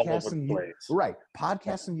resources from all podcasts over and the place. right,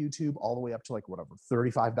 podcasts and YouTube, all the way up to like whatever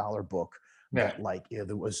 $35 book that like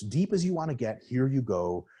as deep as you want to get. Here you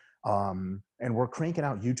go. And we're cranking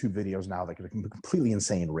out YouTube videos now that can be a completely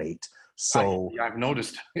insane rate. So I've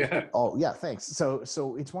noticed. Yeah. Oh yeah, thanks. So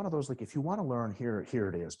it's one of those like if you want to learn, here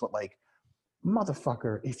it is. But like,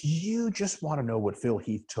 motherfucker, if you just want to know what Phil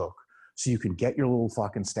Heath took so you can get your little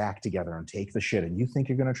fucking stack together and take the shit and you think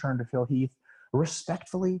you're going to turn to Phil Heath,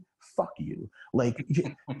 respectfully, fuck you. Like,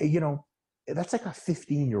 you know, that's like a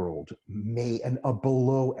 15-year-old and a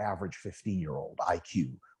below average 15-year-old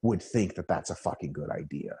IQ would think that that's a fucking good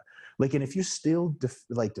idea. Like, and if you're still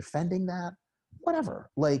defending that,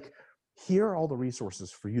 whatever, like, here are all the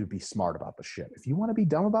resources for you to be smart about the shit. If you want to be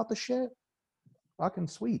dumb about the shit, fucking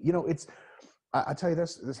sweet. You know, I tell you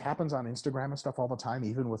this happens on Instagram and stuff all the time,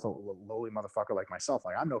 even with a lowly motherfucker like myself.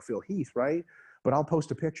 Like, I'm no Phil Heath, right? But I'll post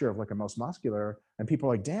a picture of like a Most Muscular and people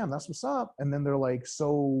are like, damn, that's what's up. And then they're like,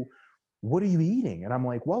 so what are you eating? And I'm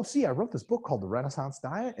like, well, see, I wrote this book called The Renaissance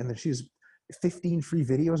Diet, and then she's 15 free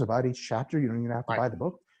videos about each chapter. You don't even have to buy the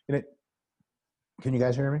book. And can you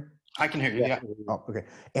guys hear me? I can hear you, yeah. Oh, okay.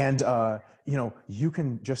 And, you know, you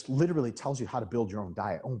can just literally tells you how to build your own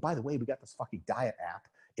diet. Oh, by the way, we got this fucking diet app.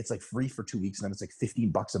 It's like free for 2 weeks, and then it's like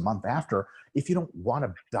 $15 a month after. If you don't want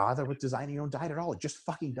to bother with designing your own diet at all, it just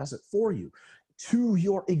fucking does it for you to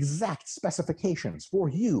your exact specifications for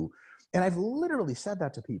you. And I've literally said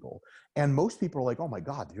that to people. And most people are like, oh my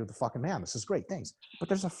God, you're the fucking man. This is great. Thanks. But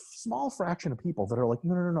there's a small fraction of people that are like,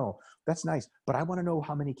 no. That's nice. But I want to know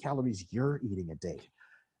how many calories you're eating a day.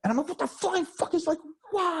 And I'm like, what the flying fuck is like,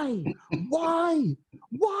 why? Why?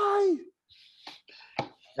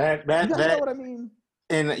 That you know what I mean?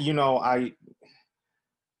 And you know,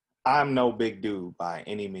 I'm no big dude by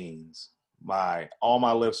any means. All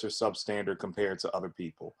my lifts are substandard compared to other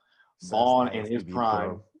people. Vaughn in his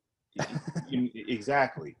prime,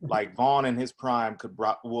 exactly. Like Vaughn in his prime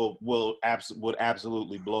would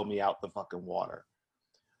absolutely blow me out the fucking water.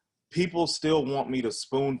 People still want me to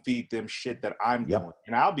spoon feed them shit that I'm doing.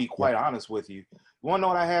 And I'll be quite honest with you. You want to know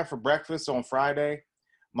what I had for breakfast on Friday?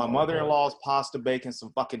 My mother-in-law's pasta, bacon,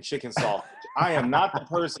 some fucking chicken sausage. I am not the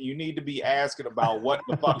person you need to be asking about what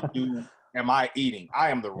the fuck am I eating. I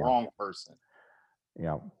am the wrong person.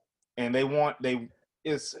 Yeah. And they want to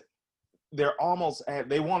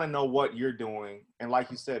know what you're doing. And like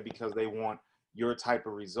you said, because they want your type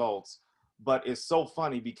of results. But it's so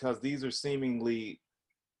funny because these are seemingly,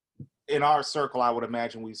 in our circle, I would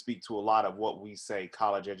imagine we speak to a lot of what we say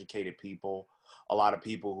college educated people, a lot of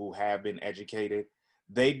people who have been educated.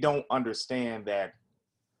 They don't understand that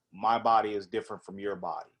my body is different from your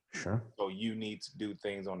body. Sure. So you need to do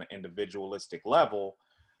things on an individualistic level.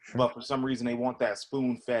 Sure. But for some reason, they want that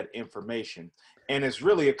spoon-fed information. And it's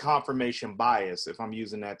really a confirmation bias, if I'm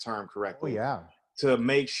using that term correctly. Oh, yeah. To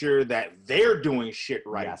make sure that they're doing shit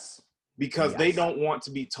right. Yes. Because they don't want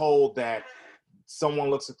to be told that someone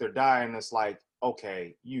looks at their diet and it's like,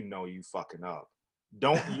 okay, you know you fucking up.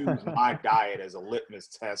 Don't use my diet as a litmus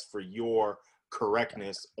test for your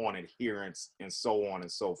correctness on adherence and so on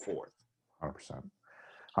and so forth. 100%.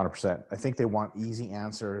 100%. I think they want easy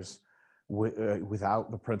answers without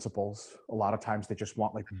the principles. A lot of times they just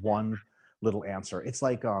want like one little answer. It's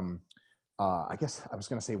like, I guess I was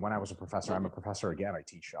going to say when I was a professor, I'm a professor again. I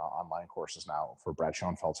teach online courses now for Brad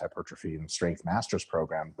Schoenfeld's Hypertrophy and Strength Masters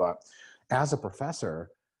program. But as a professor,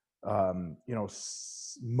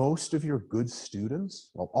 most of your good students,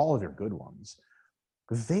 well, all of your good ones,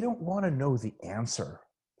 they don't want to know the answer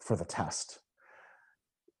for the test.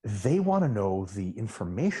 They want to know the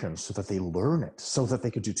information so that they learn it, so that they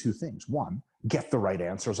could do two things. One, get the right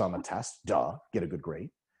answers on the test, get a good grade,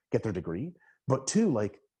 get their degree. But two,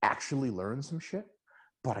 like actually learn some shit.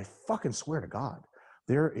 But I fucking swear to God,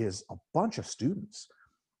 there is a bunch of students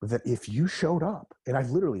that if you showed up, and I've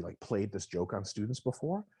literally like played this joke on students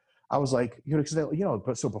before, I was like,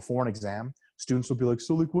 but so before an exam, students will be like,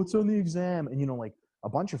 so like, what's on the exam? And like a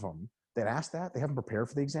bunch of them that ask that, they haven't prepared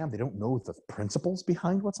for the exam. They don't know the principles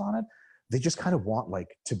behind what's on it. They just kind of want like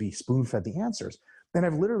to be spoon-fed the answers. And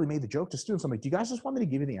I've literally made the joke to students. I'm like, do you guys just want me to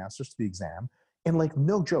give you the answers to the exam? And like,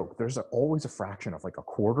 no joke, there's always a fraction of like a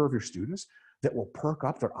quarter of your students that will perk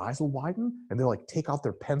up, their eyes will widen, and they'll like take out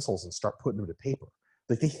their pencils and start putting them to paper.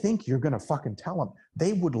 Like they think you're going to fucking tell them.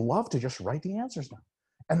 They would love to just write the answers down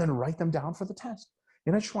and then write them down for the test.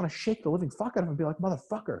 And I just want to shake the living fuck out of them and be like,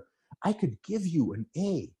 motherfucker, I could give you an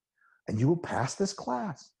A and you will pass this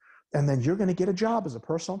class. And then you're going to get a job as a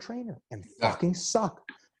personal trainer and fucking suck.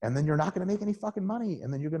 And then you're not going to make any fucking money.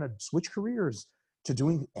 And then you're going to switch careers to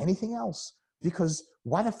doing anything else. Because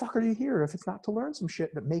why the fuck are you here if it's not to learn some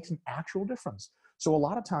shit that makes an actual difference? So a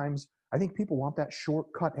lot of times, I think people want that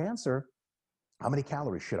shortcut answer. How many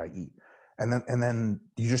calories should I eat? And then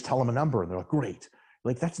you just tell them a number and they're like, great.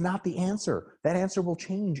 Like, that's not the answer. That answer will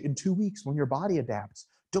change in 2 weeks when your body adapts.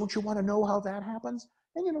 Don't you want to know how that happens?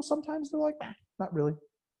 And, sometimes they're like, not really.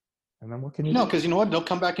 And then what can you do? No, because you know what? They'll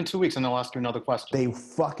come back in 2 weeks and they'll ask you another question. They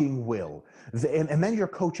fucking will. And then you're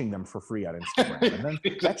coaching them for free on Instagram. And then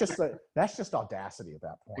that's just audacity at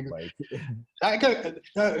that point. Like, I got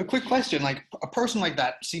a quick question. Like a person like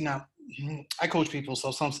that, see now, I coach people.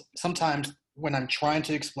 So sometimes when I'm trying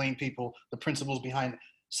to explain people the principles behind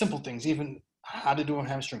simple things, even how to do a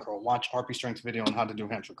hamstring curl, watch RP Strength's video on how to do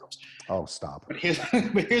hamstring curls. Oh, stop. But here's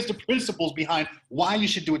the principles behind why you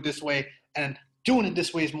should do it this way, and doing it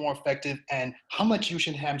this way is more effective, and how much you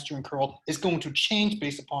should hamstring curl is going to change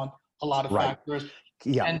based upon a lot of factors.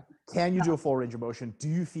 Yeah. And can you do a full range of motion? Do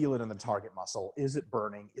you feel it in the target muscle? Is it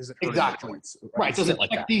burning? Is it hurting exactly your joints? Right. Does it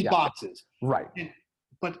like these boxes? Right.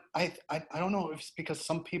 But I don't know if it's because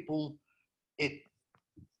some people, it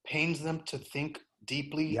pains them to think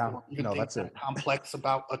deeply or even think complex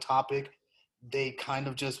about a topic. They kind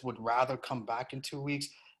of just would rather come back in 2 weeks.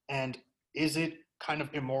 And is it kind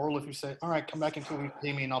of immoral if you say, all right, come back in 2 weeks,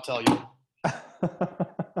 pay me and I'll tell you?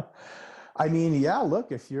 I mean, yeah,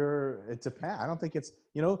 look, it depends. I don't think it's,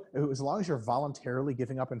 as long as you're voluntarily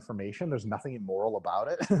giving up information, there's nothing immoral about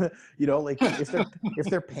it. Like if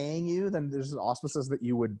they're paying you, then there's auspices that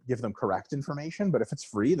you would give them correct information. But if it's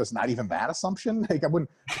free, there's not even that assumption. Like I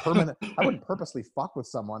wouldn't purposely fuck with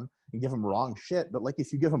someone and give them wrong shit. But like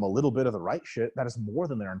if you give them a little bit of the right shit, that is more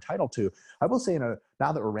than they're entitled to. I will say, now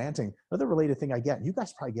that we're ranting, another related thing I get, and you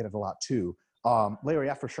guys probably get it a lot too.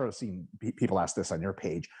 Larry, I for sure have seen people ask this on your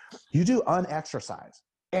page. You do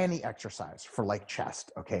any exercise for like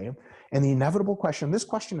chest, okay? And the inevitable question, this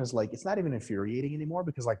question is like, it's not even infuriating anymore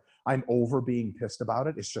because like I'm over being pissed about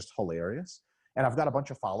it. It's just hilarious. And I've got a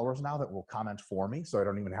bunch of followers now that will comment for me, so I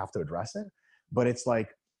don't even have to address it. But it's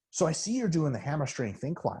like, so I see you're doing the hammer strength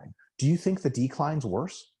incline. Do you think the decline's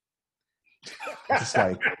worse? Just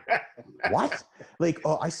like, what? Like,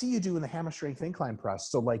 oh, I see you doing the hammer strength incline press.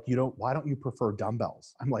 So like, why don't you prefer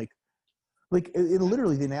dumbbells? I'm like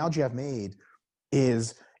literally the analogy I've made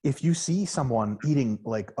is if you see someone eating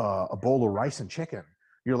like a bowl of rice and chicken,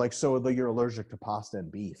 you're like, so you're allergic to pasta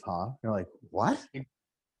and beef, huh? You're like, what?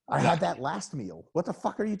 I had that last meal. What the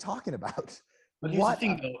fuck are you talking about? But here's the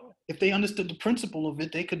thing though, if they understood the principle of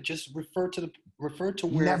it, they could just refer to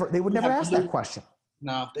where they would never ask that question.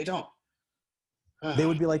 No, they don't. They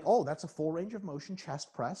would be like, oh, that's a full range of motion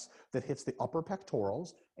chest press that hits the upper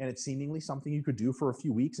pectorals, and it's seemingly something you could do for a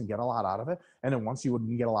few weeks and get a lot out of it. And then once you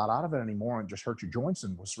wouldn't get a lot out of it anymore and just hurt your joints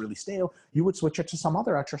and was really stale, you would switch it to some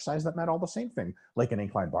other exercise that meant all the same thing, like an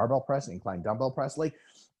incline barbell press, incline dumbbell press. Like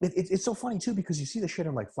it's so funny too, because you see the shit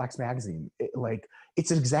in like Flex Magazine.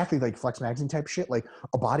 It's exactly like Flex Magazine type shit. Like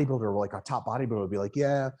a bodybuilder or like a top bodybuilder would be like,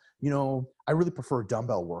 yeah, I really prefer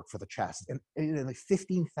dumbbell work for the chest. And like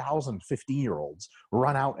 15,000 15-year-olds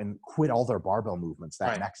run out and quit all their barbell movements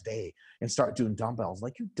that next day and start doing dumbbells.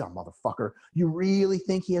 Like, you dumb motherfucker. You really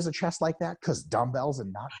think he has a chest like that because dumbbells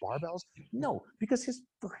and not barbells? No, because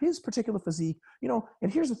for his particular physique,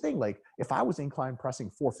 and here's the thing, like, if I was incline pressing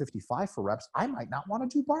 455 for reps, I might not want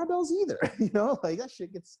to do barbells either. Like, that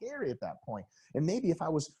shit gets scary at that point. And maybe if I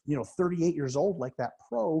was, 38 years old like that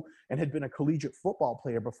pro and had been a collegiate football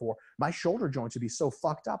player before, my shoulder joints would be so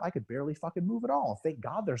fucked up I could barely fucking move at all. Thank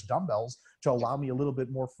God there's dumbbells to allow me a little bit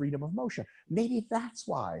more freedom of motion. Maybe that's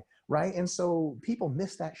why, right? And so people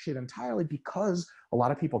miss that shit entirely because a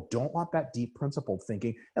lot of people don't want that deep principled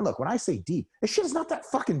thinking. And look, when I say deep, this shit is not that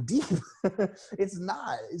fucking deep. It's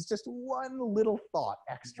not. It's just one little thought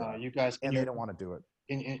extra. You guys, and they don't want to do it.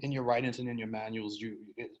 In your writings and in your manuals,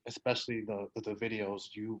 especially the videos,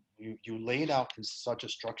 you laid out in such a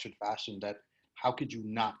structured fashion that how could you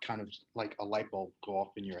not kind of like a light bulb go off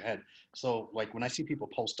in your head? So like when I see people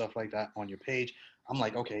post stuff like that on your page, I'm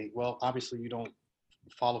like, okay, well, obviously you don't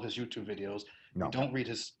follow his YouTube videos. No.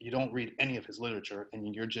 You don't read any of his literature,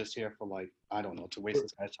 and you're just here for, like, I don't know, to waste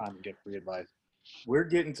this guy's time and get free advice. We're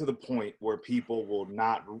getting to the point where people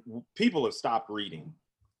have stopped reading.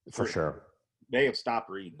 For sure. They have stopped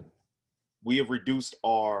reading. We have reduced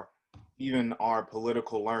even our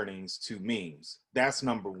political learnings to memes. That's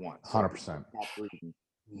number one. 100%.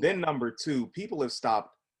 Then number two, people have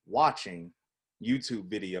stopped watching YouTube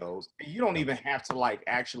videos. You don't even have to like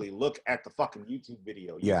actually look at the fucking YouTube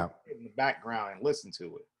video. You can sit in the background and listen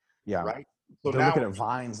to it. Yeah. Right. So they're looking at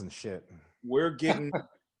vines and shit. We're getting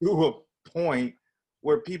to a point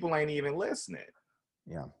where people ain't even listening.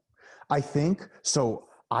 Yeah. I think so.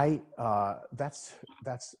 That's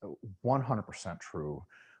 100% true.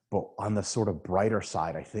 But on the sort of brighter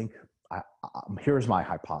side, I think here's my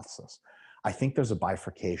hypothesis. I think there's a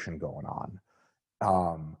bifurcation going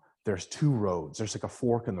on. There's two roads. There's like a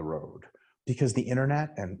fork in the road because the internet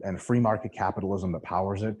and free market capitalism that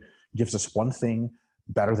powers it gives us one thing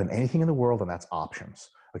better than anything in the world, and that's options.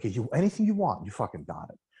 Okay, anything you want, you fucking got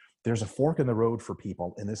it. There's a fork in the road for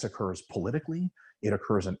people, and this occurs politically. It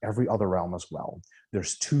occurs in every other realm as well.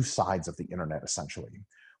 There's two sides of the internet, essentially.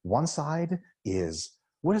 One side is,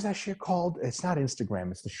 what is that shit called? It's not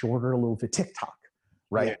Instagram. It's the shorter little bit, TikTok,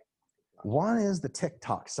 right? Yeah. One is the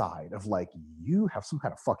TikTok side of like, you have some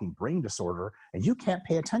kind of fucking brain disorder and you can't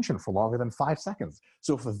pay attention for longer than 5 seconds.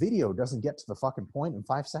 So if a video doesn't get to the fucking point in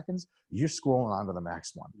 5 seconds, you're scrolling on to the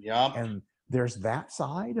next one. Yeah. And there's that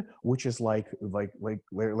side, which is like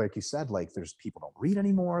you said, like there's people don't read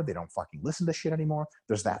anymore. They don't fucking listen to shit anymore.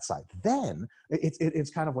 There's that side. Then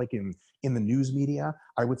it's kind of like in the news media,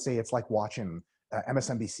 I would say it's like watching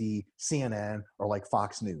MSNBC, CNN, or like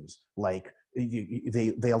Fox News. Like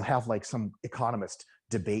they'll have like some economist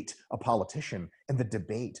debate a politician, and the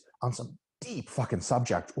debate on some deep fucking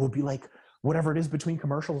subject will be like whatever it is between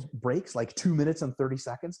commercial breaks, like 2 minutes and 30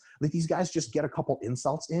 seconds. Like these guys just get a couple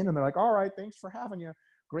insults in and they're like, all right, thanks for having you.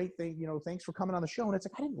 Great thing, thanks for coming on the show. And it's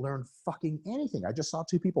like, I didn't learn fucking anything. I just saw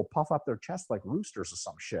two people puff up their chest like roosters or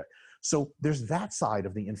some shit. So there's that side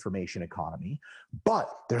of the information economy, but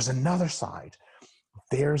there's another side.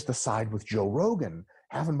 There's the side with Joe Rogan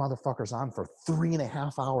having motherfuckers on for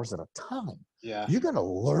 3.5 hours at a time. Yeah. You're going to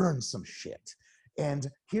learn some shit. And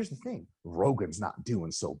here's the thing. Rogan's not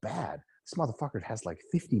doing so bad. This motherfucker has like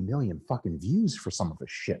 50 million fucking views for some of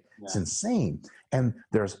his shit. Yeah. It's insane. And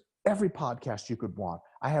there's every podcast you could want.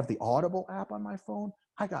 I have the Audible app on my phone.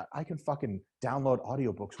 I can fucking download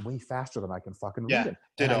audiobooks way faster than I can fucking read them.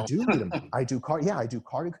 And I do read them. I do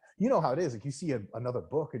cardio. You know how it is. Like you see another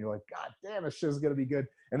book and you're like, God damn, this shit's going to be good.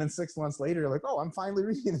 And then 6 months later, you're like, oh, I'm finally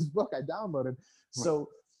reading this book I downloaded. So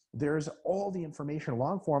there's all the information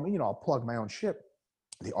long form. And, I'll plug my own shit.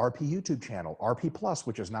 The RP YouTube channel, RP Plus,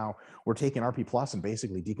 which is now, we're taking RP Plus and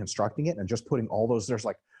basically deconstructing it and just putting all those, there's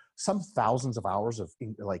like some thousands of hours of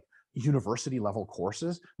like university level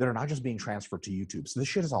courses that are not just being transferred to YouTube. So this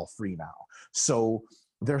shit is all free now. So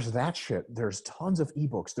there's that shit. There's tons of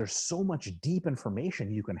ebooks. There's so much deep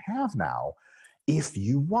information you can have now if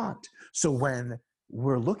you want. So when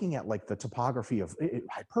we're looking at like the topography of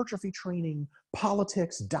hypertrophy training,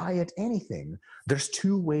 politics, diet, anything, there's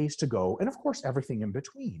two ways to go. And of course, everything in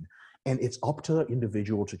between. And it's up to the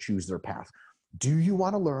individual to choose their path. Do you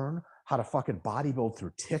want to learn how to fucking bodybuild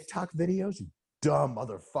through TikTok videos, you dumb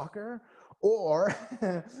motherfucker? Or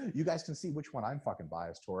you guys can see which one I'm fucking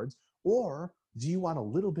biased towards. Or do you want a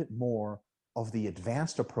little bit more of the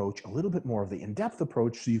advanced approach, a little bit more of the in-depth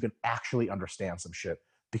approach so you can actually understand some shit?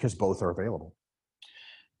 Because both are available.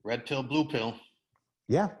 Red pill, blue pill.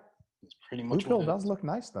 Yeah. It's pretty much Bluepill what it does is. look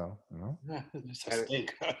nice, though. You know. Yeah, it's a That,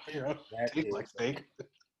 steak. You know, that tastes like is steak.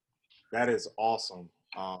 that is awesome.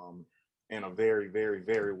 And a very, very,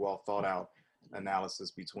 very well thought out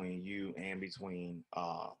analysis between you and between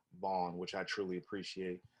Vaughn, which I truly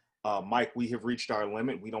appreciate. Mike, we have reached our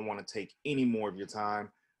limit. We don't want to take any more of your time.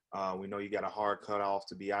 We know you got a hard cut off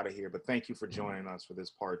to be out of here, but thank you for joining us for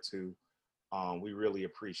this part two. We really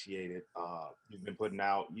appreciate it. You've been putting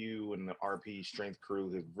out, you and the RP Strength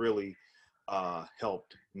crew have really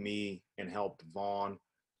helped me and helped Vaughn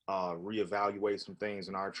reevaluate some things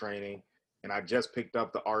in our training. And I just picked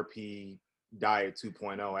up the RP Diet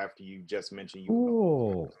 2.0 after you just mentioned you.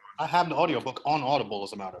 Cool. I have the audiobook on Audible,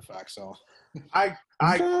 as a matter of fact. So I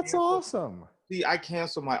That's canceled, awesome. see, I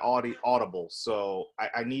canceled my Audible, so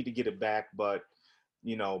I need to get it back. But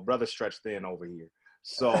you know, brother stretched thin over here.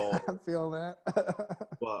 So, I feel that.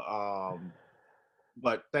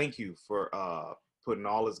 but thank you for putting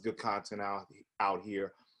all this good content out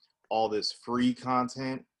here, all this free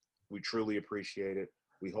content. We truly appreciate it.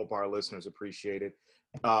 We hope our listeners appreciate it.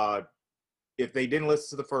 If they didn't listen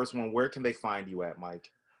to the first one, where can they find you at,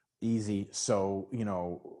 Mike? Easy. So, you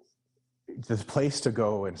know, the place to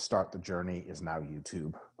go and start the journey is now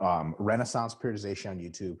YouTube. Renaissance Periodization on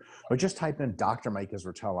YouTube, or just type in Dr. Mike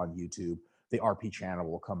Israetel on YouTube. The RP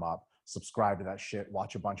channel will come up. Subscribe to that shit.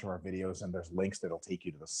 Watch a bunch of our videos, and there's links that'll take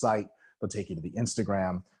you to the site. They'll take you to the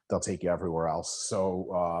Instagram. They'll take you everywhere else.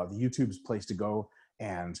 So the YouTube's place to go.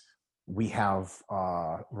 And we have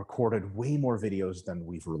recorded way more videos than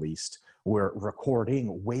we've released. We're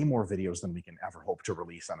recording way more videos than we can ever hope to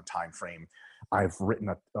release on a time frame. I've written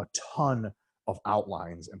a ton of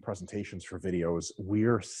outlines and presentations for videos.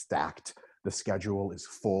 We're stacked. The schedule is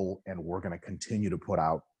full, and we're going to continue to put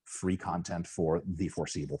out free content for the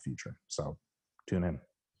foreseeable future. So tune in.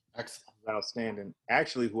 excellent. Outstanding.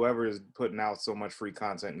 Actually, whoever is putting out so much free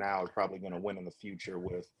content now is probably going to win in the future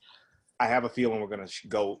with, I have a feeling we're going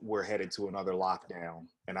to we're headed to another lockdown,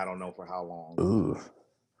 and I don't know for how long. Ooh.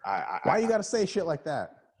 Why you got to say shit like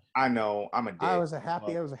that? I know, I'm a dick. It was a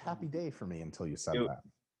happy day for me until you said that.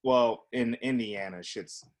 Well, in Indiana,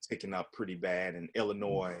 shit's ticking up pretty bad. In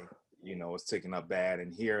Illinois, you know, it's ticking up bad.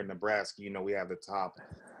 And here in Nebraska, you know, we have the top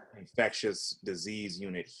infectious disease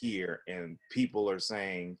unit here, and people are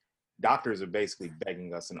saying, doctors are basically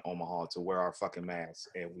begging us in Omaha to wear our fucking masks,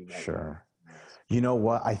 and we won't. Sure. You know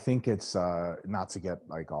what? I think it's not to get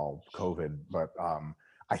like all COVID, but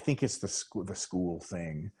I think it's the school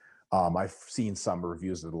thing. I've seen some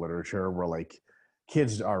reviews of the literature where like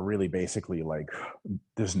kids are really basically like,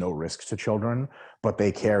 there's no risk to children, but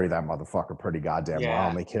they carry that motherfucker pretty goddamn well,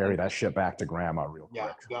 and they carry that shit back to grandma real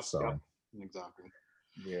quick. Exactly.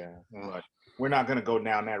 Yeah, but we're not going to go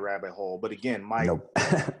down that rabbit hole. But again, Mike, nope.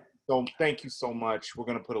 So thank you so much. We're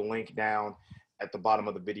going to put a link down at the bottom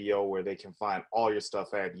of the video where they can find all your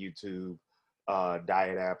stuff at YouTube,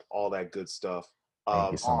 Diet App, all that good stuff.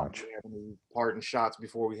 Thank you so much. Do you have any parting shots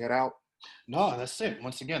before we head out? No, that's it.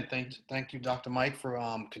 Once again, thank you, Dr. Mike, for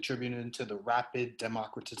contributing to the rapid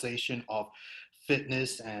democratization of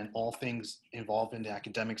fitness and all things involved in the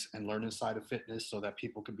academics and learning side of fitness, so that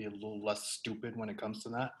people could be a little less stupid when it comes to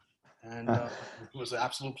that. And it was an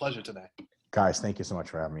absolute pleasure today. Guys, thank you so much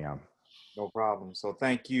for having me on. No problem. So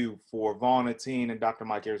thank you for Vaughn Atene and Dr.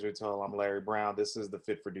 Mike Israetel. I'm Larry Brown. This is the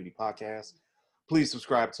Fit for Duty podcast. Please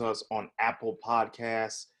subscribe to us on Apple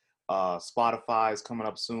Podcasts. Spotify is coming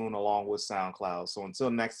up soon, along with SoundCloud. So until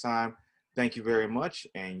next time, thank you very much,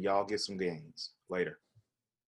 and y'all get some gains. Later.